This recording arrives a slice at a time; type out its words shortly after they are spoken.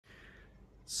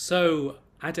So,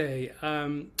 Ade,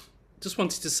 just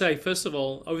wanted to say, first of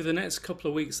all, over the next couple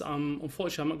of weeks,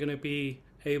 unfortunately I'm not going to be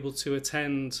able to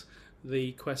attend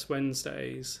the Quest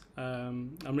Wednesdays.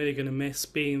 I'm really going to miss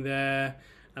being there,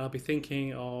 and I'll be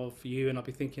thinking of you, and I'll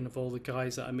be thinking of all the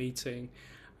guys that I'm meeting.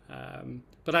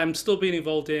 But I'm still being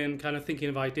involved in kind of thinking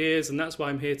of ideas, and that's why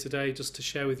I'm here today, just to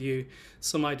share with you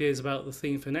some ideas about the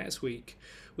theme for next week,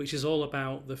 which is all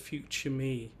about the future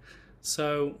me.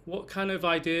 So, what kind of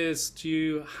ideas do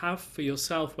you have for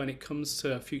yourself when it comes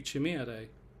to future me, Ade?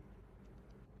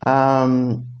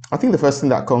 I think the first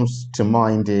thing that comes to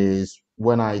mind is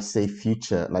when I say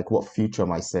future, like what future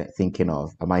am I thinking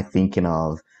of? Am I thinking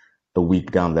of a week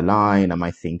down the line? Am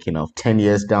I thinking of 10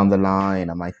 years down the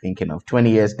line? Am I thinking of 20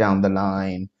 years down the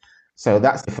line? So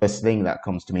that's the first thing that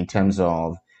comes to me in terms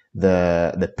of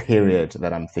the period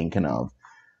that I'm thinking of.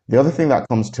 The other thing that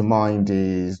comes to mind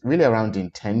is really around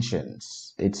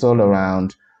intentions. It's all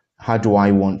around how do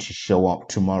I want to show up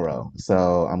tomorrow?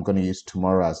 So I'm going to use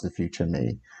tomorrow as the future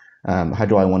me. How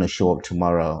do I want to show up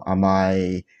tomorrow? Am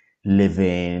I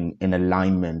living in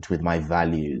alignment with my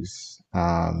values?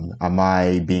 Am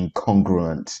I being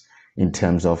congruent in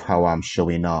terms of how I'm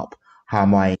showing up? How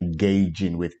am I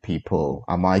engaging with people?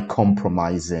 Am I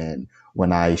compromising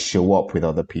when I show up with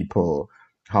other people?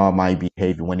 How am I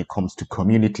behaving when it comes to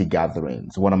community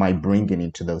gatherings? What am I bringing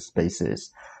into those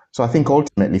spaces? So I think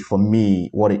ultimately for me,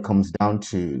 what it comes down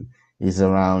to is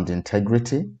around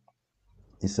integrity.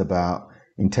 It's about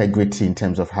integrity in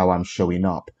terms of how I'm showing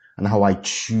up and how I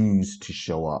choose to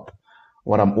show up.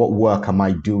 What work am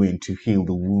I doing to heal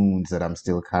the wounds that I'm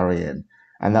still carrying?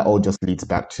 And that all just leads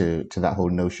back to that whole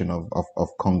notion of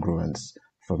congruence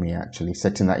for me, actually,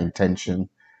 setting that intention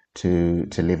to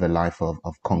live a life of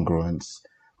congruence.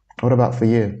 What about for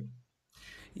you?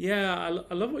 Yeah,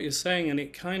 I love what you're saying, and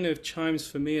it kind of chimes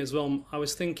for me as well. I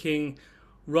was thinking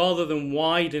rather than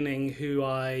widening who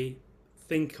I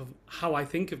think of, how I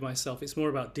think of myself, it's more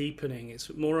about deepening.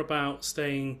 It's more about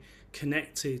staying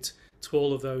connected to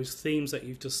all of those themes that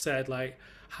you've just said, like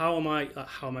how am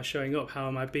I showing up, how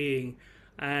am I being,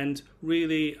 and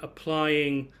really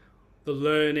applying the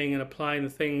learning and applying the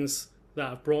things that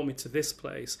have brought me to this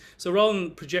place. So rather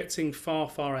than projecting far,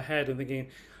 far ahead and thinking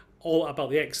all about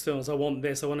the externals, I want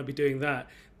this, I want to be doing that,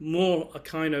 more a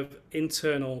kind of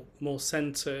internal, more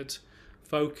centered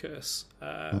focus.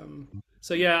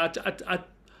 So yeah,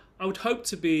 I would hope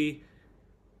to be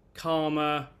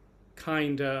calmer,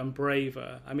 kinder, and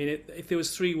braver. I mean, if there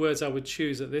was three words I would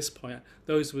choose at this point,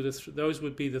 those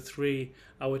would be the three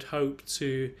I would hope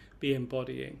to be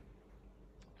embodying.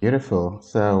 Beautiful.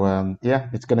 So yeah,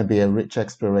 it's going to be a rich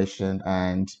exploration,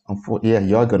 and yeah,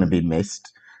 you're going to be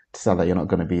missed. So that you're not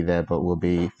going to be there, but we'll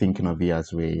be thinking of you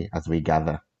as we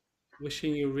gather.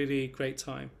 Wishing you a really great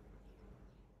time.